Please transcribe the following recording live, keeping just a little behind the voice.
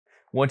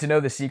Want to know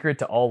the secret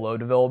to all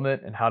load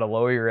development and how to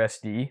lower your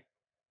SD?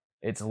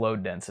 It's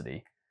load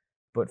density.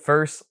 But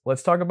first,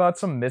 let's talk about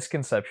some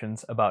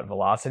misconceptions about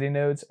velocity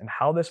nodes and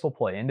how this will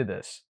play into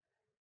this.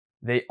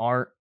 They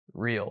aren't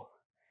real.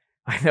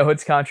 I know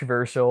it's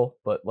controversial,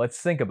 but let's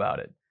think about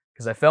it.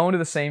 Because I fell into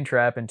the same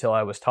trap until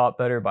I was taught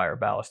better by our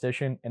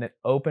ballistician, and it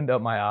opened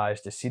up my eyes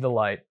to see the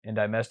light and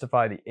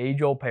demystify the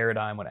age-old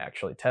paradigm when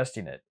actually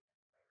testing it.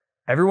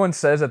 Everyone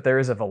says that there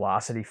is a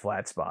velocity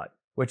flat spot,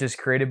 which is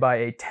created by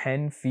a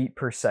 10 feet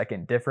per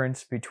second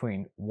difference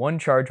between one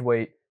charge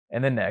weight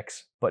and the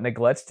next, but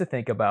neglects to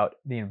think about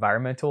the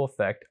environmental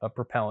effect of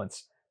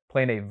propellants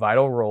playing a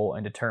vital role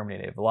in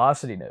determining a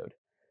velocity node.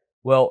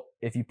 Well,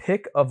 if you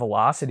pick a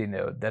velocity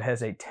node that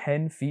has a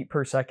 10 feet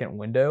per second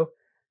window,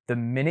 the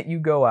minute you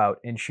go out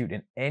and shoot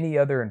in any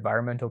other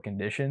environmental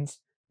conditions,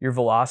 your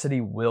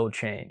velocity will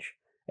change,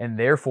 and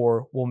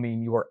therefore will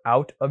mean you are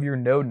out of your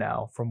node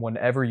now from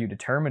whenever you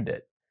determined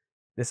it.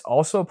 This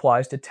also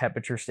applies to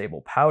temperature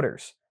stable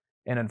powders,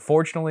 and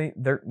unfortunately,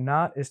 they're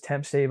not as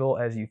temp stable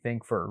as you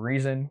think for a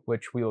reason,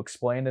 which we'll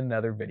explain in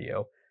another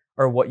video,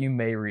 or what you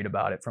may read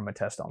about it from a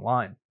test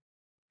online.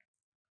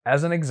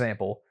 As an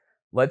example,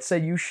 let's say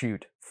you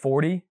shoot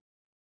 40,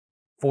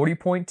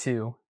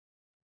 40.2,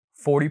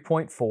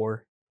 40.4,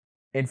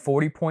 and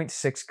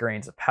 40.6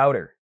 grains of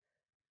powder.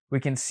 We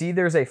can see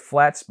there's a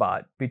flat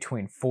spot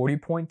between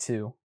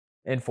 40.2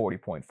 and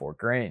 40.4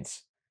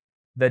 grains.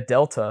 The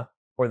delta,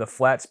 or the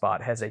flat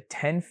spot, has a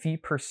 10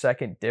 feet per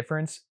second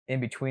difference in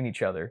between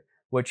each other,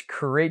 which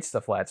creates the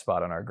flat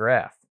spot on our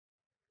graph.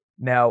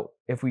 Now,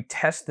 if we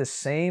test the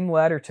same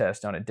ladder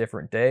test on a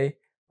different day,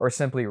 or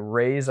simply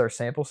raise our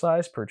sample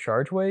size per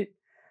charge weight,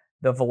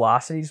 the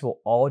velocities will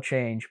all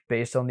change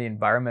based on the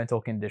environmental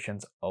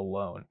conditions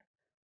alone.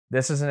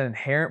 This is an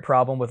inherent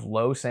problem with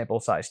low sample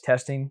size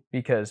testing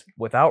because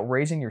without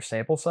raising your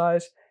sample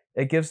size,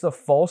 it gives the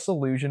false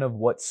illusion of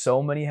what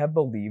so many have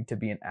believed to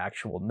be an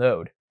actual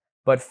node,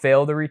 but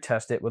fail to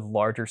retest it with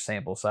larger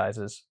sample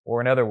sizes,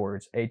 or in other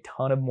words, a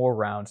ton of more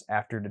rounds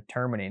after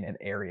determining an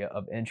area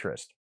of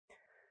interest.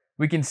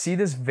 We can see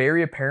this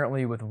very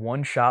apparently with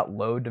one-shot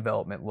load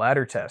development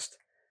ladder test.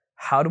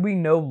 How do we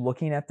know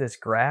looking at this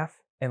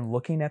graph and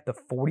looking at the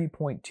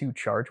 40.2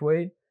 charge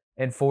weight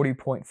and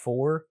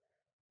 40.4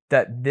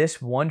 that this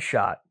one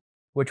shot,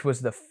 which was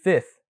the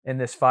fifth in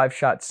this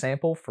 5-shot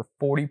sample for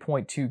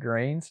 40.2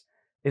 grains,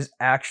 is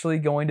actually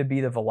going to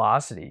be the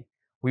velocity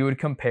we would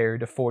compare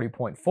to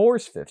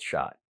 40.4's fifth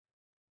shot?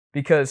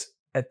 Because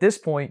at this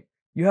point,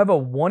 you have a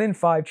 1 in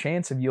 5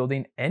 chance of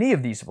yielding any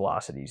of these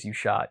velocities you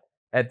shot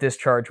at this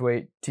charge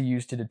weight to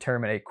use to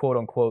determine a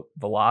quote-unquote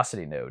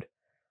velocity node.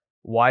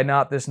 Why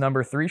not this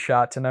number 3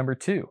 shot to number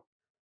 2?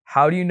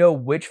 How do you know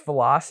which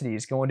velocity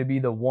is going to be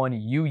the one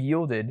you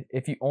yielded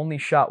if you only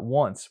shot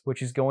once,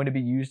 which is going to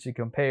be used to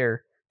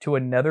compare to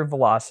another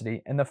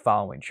velocity in the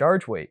following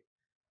charge weight?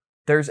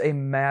 There's a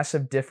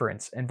massive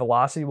difference, and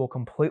velocity will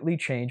completely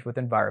change with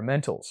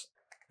environmentals.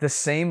 The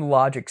same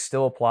logic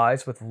still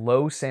applies with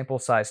low sample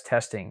size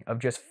testing of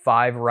just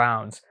 5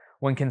 rounds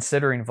when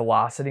considering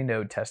velocity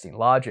node testing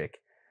logic.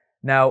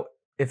 Now,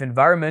 if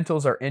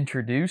environmentals are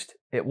introduced,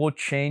 it will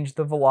change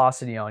the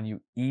velocity on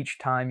you each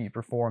time you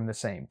perform the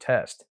same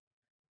test.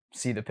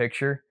 See the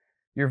picture?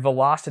 Your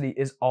velocity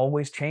is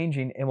always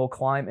changing and will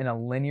climb in a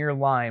linear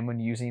line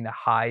when using a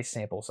high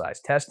sample size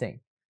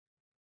testing.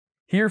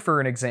 Here, for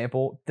an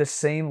example, the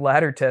same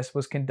ladder test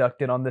was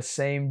conducted on the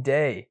same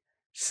day.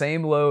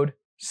 Same load,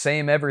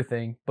 same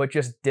everything, but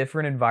just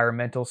different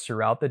environmentals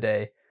throughout the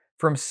day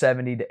from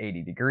 70 to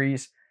 80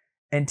 degrees.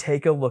 And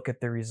take a look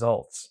at the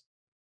results.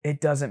 It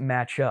doesn't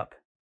match up.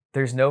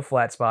 There's no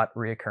flat spot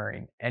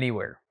reoccurring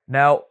anywhere.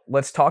 Now,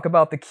 let's talk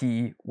about the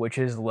key, which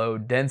is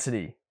load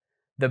density.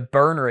 The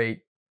burn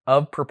rate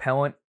of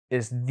propellant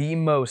is the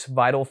most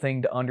vital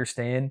thing to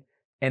understand,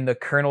 and the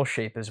kernel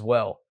shape as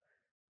well.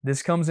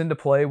 This comes into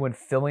play when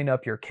filling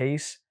up your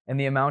case and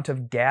the amount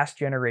of gas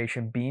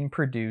generation being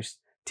produced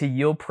to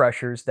yield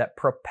pressures that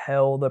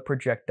propel the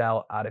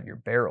projectile out of your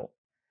barrel.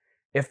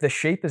 If the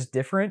shape is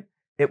different,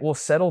 it will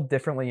settle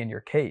differently in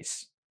your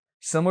case,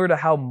 similar to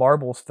how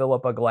marbles fill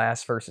up a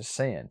glass versus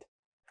sand.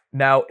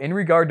 Now, in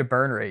regard to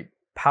burn rate,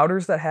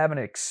 powders that have an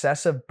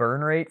excessive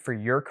burn rate for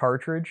your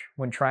cartridge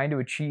when trying to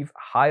achieve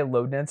high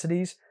load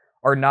densities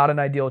are not an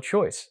ideal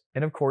choice,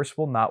 and of course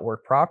will not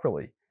work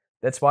properly.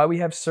 That's why we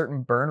have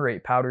certain burn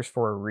rate powders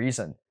for a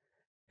reason.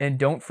 And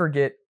don't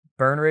forget,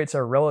 burn rates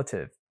are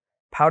relative.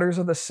 Powders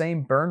of the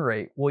same burn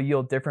rate will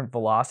yield different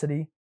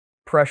velocity,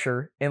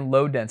 pressure, and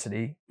load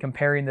density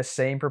comparing the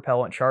same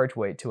propellant charge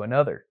weight to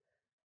another.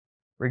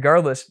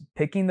 Regardless,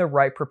 picking the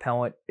right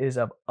propellant is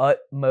of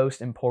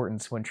utmost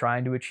importance when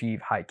trying to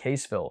achieve high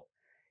case fill.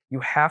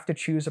 You have to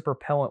choose a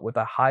propellant with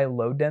a high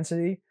load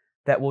density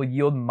that will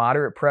yield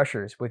moderate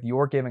pressures with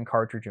your given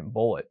cartridge and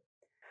bullet.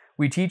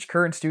 We teach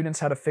current students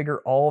how to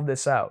figure all of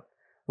this out,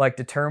 like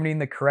determining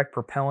the correct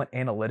propellant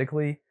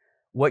analytically,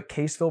 what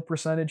case fill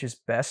percentage is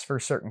best for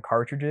certain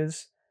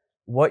cartridges,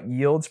 what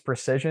yields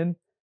precision,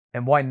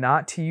 and why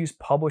not to use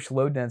published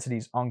load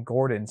densities on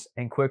Gordon's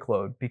and quick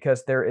load,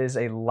 because there is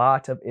a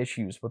lot of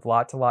issues with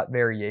lot to lot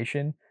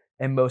variation,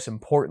 and most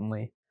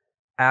importantly,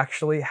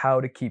 actually how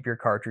to keep your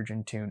cartridge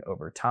in tune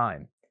over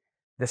time.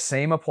 The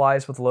same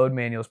applies with load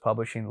manuals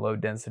publishing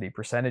load density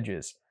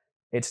percentages.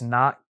 It's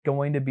not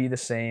going to be the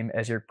same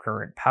as your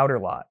current powder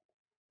lot,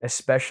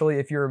 especially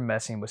if you're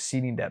messing with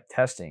seating depth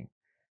testing.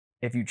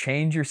 If you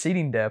change your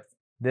seating depth,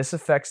 this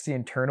affects the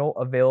internal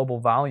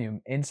available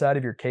volume inside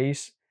of your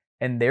case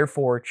and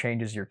therefore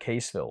changes your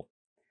case fill.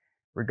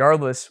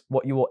 Regardless,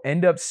 what you will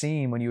end up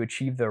seeing when you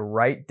achieve the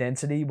right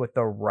density with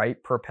the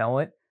right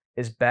propellant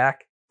is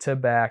back to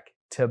back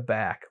to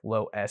back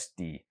low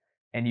SD,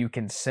 and you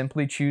can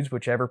simply choose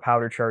whichever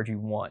powder charge you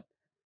want.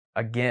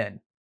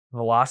 Again,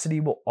 velocity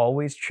will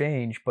always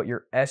change, but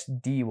your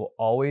SD will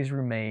always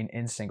remain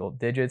in single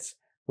digits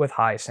with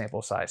high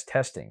sample size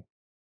testing.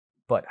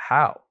 But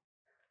how?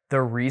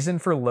 The reason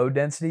for low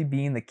density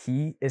being the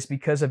key is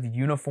because of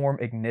uniform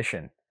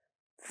ignition.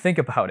 Think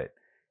about it.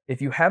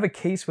 If you have a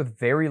case with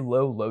very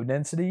low load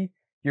density,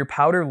 your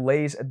powder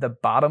lays at the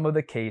bottom of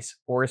the case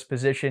or is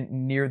positioned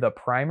near the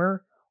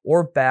primer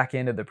or back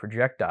end of the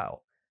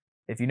projectile.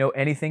 If you know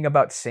anything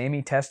about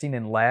SAMI testing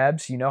in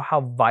labs, you know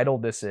how vital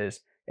this is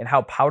and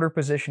how powder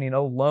positioning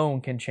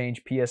alone can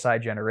change PSI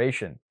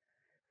generation.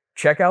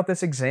 Check out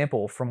this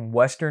example from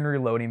Western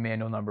Reloading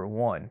Manual number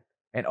 1,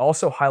 and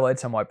also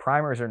highlights on why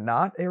primers are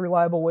not a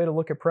reliable way to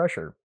look at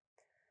pressure.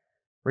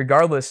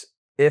 Regardless,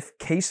 if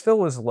case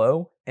fill is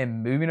low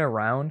and moving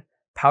around,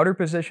 powder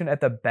position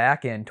at the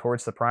back end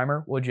towards the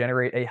primer will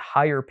generate a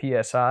higher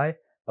PSI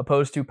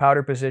opposed to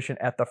powder position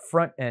at the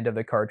front end of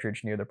the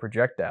cartridge near the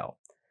projectile.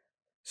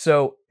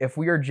 So if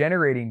we are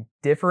generating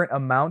different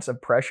amounts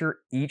of pressure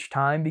each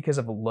time because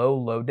of low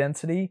load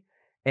density,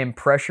 and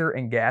pressure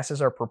and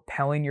gases are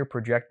propelling your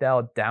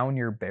projectile down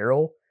your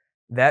barrel,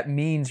 that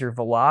means your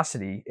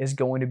velocity is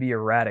going to be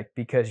erratic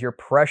because your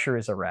pressure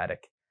is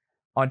erratic.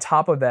 On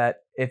top of that,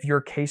 if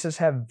your cases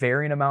have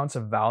varying amounts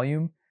of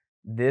volume,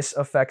 this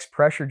affects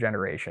pressure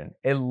generation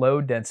and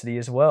load density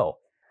as well.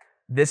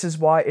 This is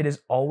why it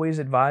is always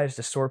advised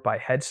to sort by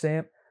head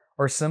stamp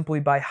or simply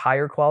by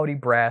higher quality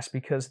brass,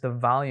 because the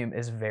volume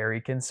is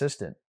very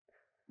consistent.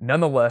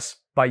 Nonetheless,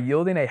 by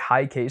yielding a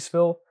high case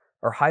fill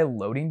or high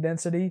loading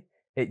density,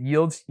 it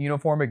yields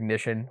uniform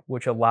ignition,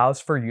 which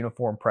allows for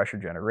uniform pressure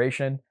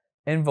generation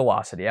and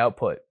velocity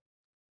output.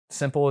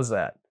 Simple as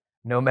that.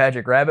 No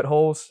magic rabbit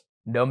holes,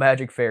 no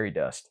magic fairy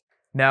dust.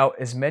 Now,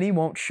 as many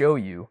won't show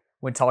you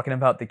when talking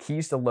about the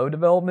keys to load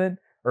development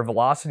or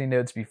velocity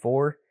nodes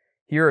before,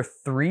 here are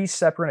 3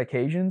 separate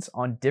occasions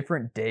on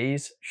different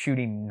days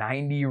shooting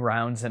 90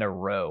 rounds in a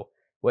row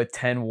with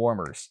 10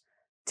 warmers.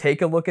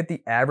 Take a look at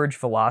the average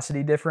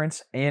velocity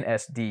difference and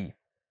SD.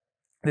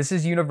 This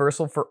is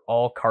universal for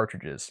all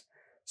cartridges.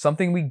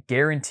 Something we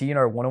guarantee in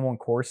our one-on-one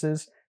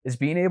courses is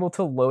being able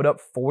to load up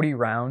 40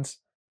 rounds,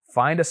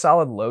 find a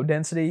solid load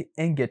density,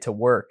 and get to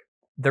work.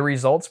 The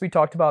results we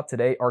talked about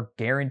today are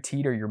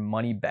guaranteed or your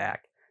money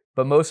back.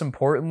 But most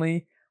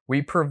importantly,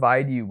 we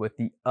provide you with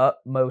the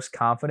utmost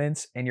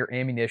confidence in your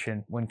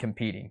ammunition when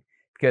competing,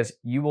 because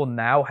you will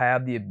now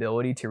have the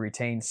ability to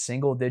retain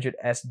single-digit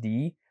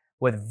SD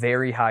with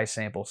very high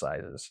sample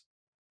sizes.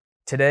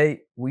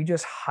 Today, we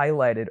just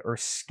highlighted or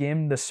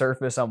skimmed the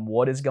surface on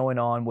what is going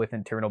on with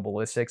internal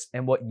ballistics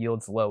and what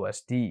yields low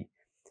SD.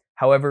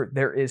 However,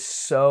 there is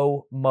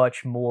so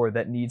much more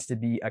that needs to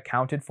be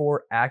accounted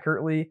for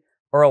accurately,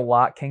 or a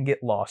lot can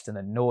get lost in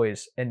the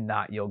noise and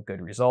not yield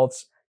good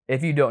results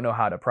if you don't know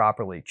how to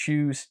properly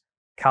choose,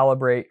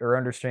 calibrate, or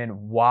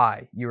understand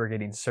why you are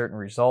getting certain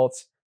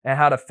results and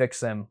how to fix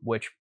them,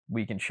 which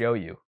we can show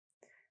you.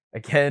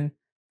 Again,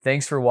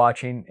 thanks for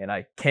watching, and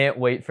I can't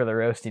wait for the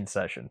roasting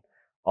session.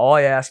 All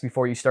I ask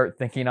before you start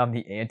thinking I'm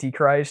the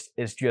Antichrist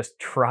is just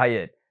try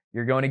it.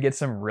 You're going to get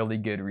some really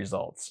good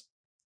results.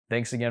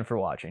 Thanks again for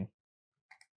watching.